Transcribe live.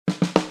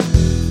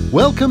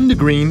Welcome to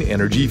Green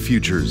Energy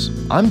Futures.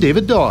 I'm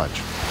David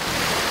Dodge.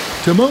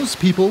 To most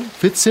people,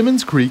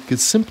 Fitzsimmons Creek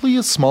is simply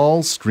a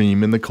small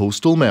stream in the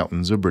coastal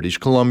mountains of British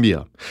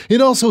Columbia. It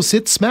also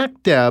sits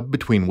smack dab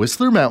between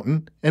Whistler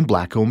Mountain and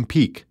Blackcomb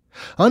Peak.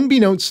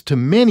 Unbeknownst to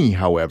many,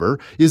 however,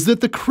 is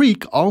that the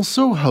creek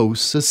also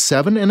hosts a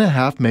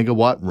 7.5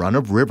 megawatt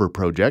run-of-river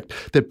project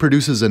that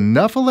produces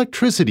enough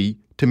electricity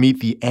to meet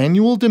the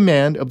annual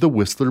demand of the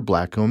Whistler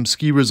Blackcomb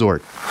Ski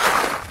Resort.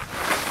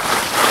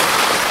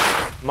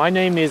 My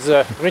name is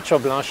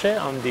Richard Blanchet.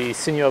 I'm the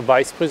Senior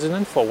Vice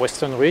President for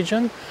Western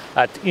Region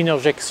at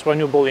Innergex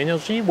Renewable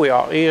Energy. We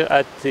are here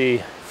at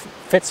the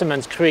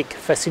Fitzsimmons Creek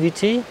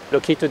facility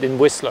located in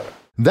Whistler.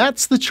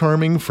 That's the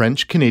charming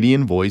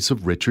French-Canadian voice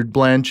of Richard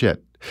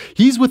Blanchet.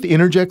 He's with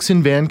Innergex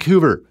in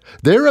Vancouver.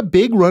 They're a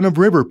big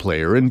run-of-river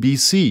player in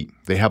BC.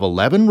 They have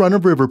 11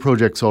 run-of-river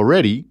projects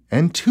already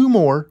and 2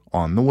 more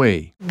on the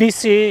way.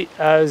 BC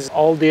has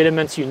all the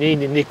elements you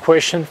need in the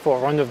equation for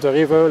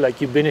run-of-the-river, like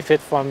you benefit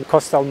from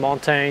coastal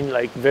mountain,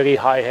 like very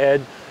high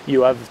head.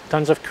 You have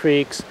tons of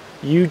creeks,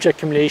 huge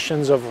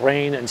accumulations of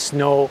rain and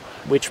snow,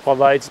 which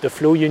provides the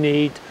flow you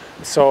need.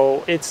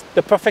 So it's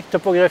the perfect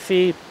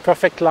topography,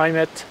 perfect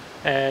climate,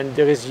 and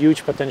there is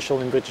huge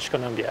potential in British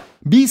Columbia.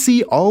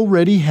 BC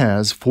already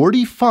has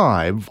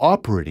 45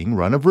 operating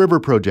run-of-river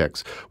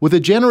projects with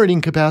a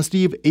generating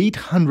capacity of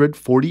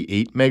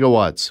 848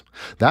 megawatts.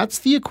 That's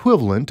the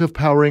equivalent of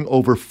powering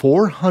over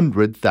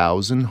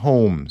 400,000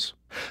 homes.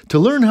 To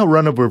learn how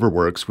run-of-river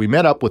works, we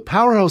met up with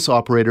powerhouse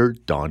operator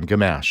Don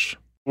Gamache.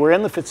 We're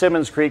in the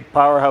Fitzsimmons Creek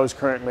powerhouse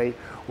currently.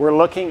 We're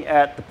looking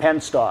at the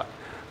penstock.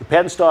 The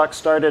penstock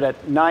started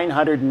at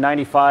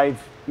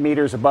 995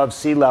 meters above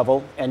sea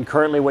level, and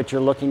currently what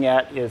you're looking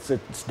at is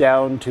it's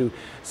down to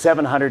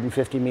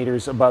 750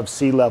 meters above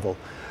sea level.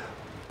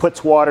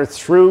 Puts water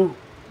through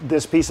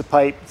this piece of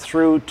pipe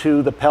through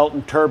to the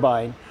Pelton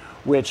turbine,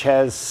 which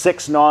has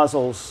 6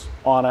 nozzles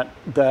on it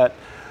that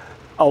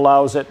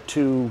allows it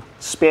to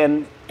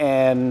spin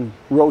and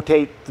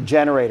rotate the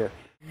generator.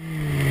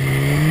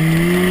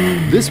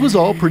 This was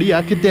all pretty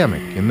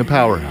academic in the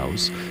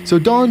powerhouse, so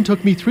Don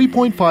took me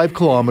 3.5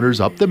 kilometers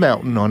up the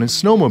mountain on his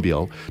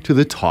snowmobile to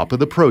the top of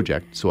the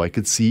project so I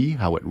could see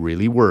how it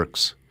really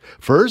works.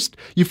 First,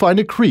 you find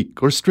a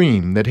creek or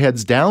stream that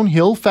heads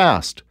downhill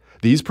fast.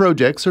 These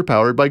projects are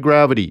powered by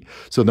gravity,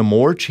 so the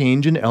more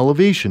change in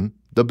elevation,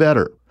 the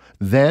better.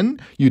 Then,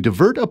 you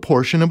divert a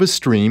portion of a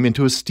stream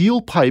into a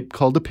steel pipe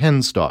called a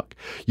penstock.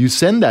 You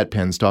send that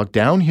penstock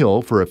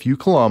downhill for a few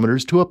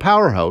kilometers to a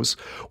powerhouse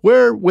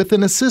where, with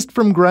an assist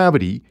from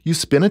gravity, you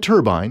spin a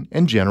turbine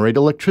and generate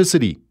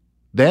electricity.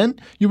 Then,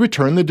 you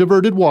return the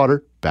diverted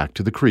water back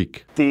to the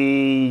creek.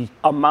 The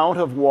amount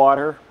of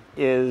water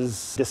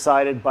is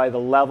decided by the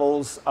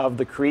levels of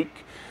the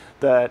creek,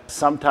 that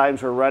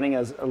sometimes we're running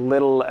as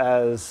little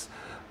as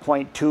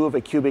 0.2 of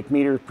a cubic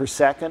meter per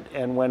second,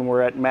 and when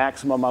we're at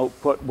maximum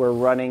output, we're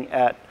running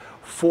at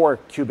 4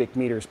 cubic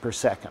meters per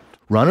second.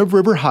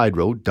 Run-of-river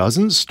hydro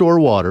doesn't store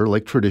water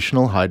like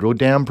traditional hydro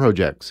dam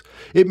projects.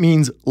 It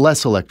means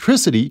less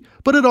electricity,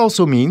 but it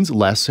also means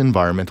less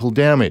environmental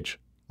damage.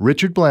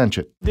 Richard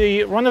Blanchet.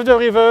 The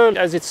run-of-the-river,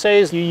 as it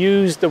says, you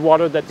use the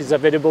water that is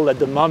available at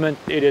the moment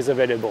it is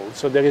available.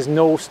 So there is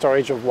no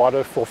storage of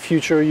water for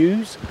future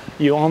use.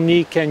 You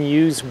only can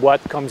use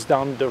what comes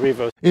down the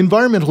river.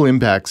 Environmental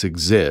impacts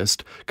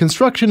exist.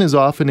 Construction is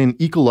often in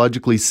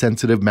ecologically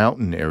sensitive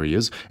mountain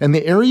areas, and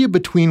the area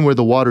between where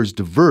the water's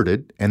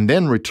diverted and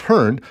then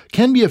returned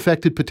can be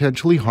affected,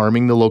 potentially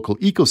harming the local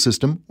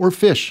ecosystem or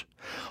fish.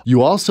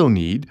 You also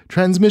need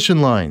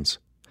transmission lines.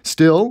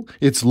 Still,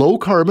 it's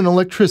low-carbon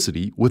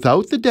electricity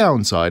without the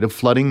downside of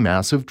flooding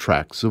massive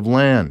tracts of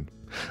land.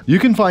 You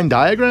can find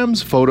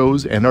diagrams,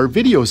 photos, and our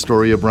video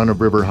story of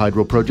run-of-river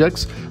hydro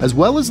projects, as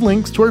well as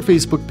links to our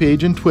Facebook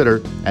page and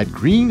Twitter at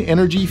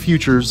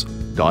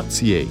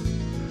greenenergyfutures.ca.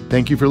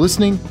 Thank you for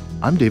listening.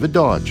 I'm David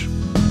Dodge.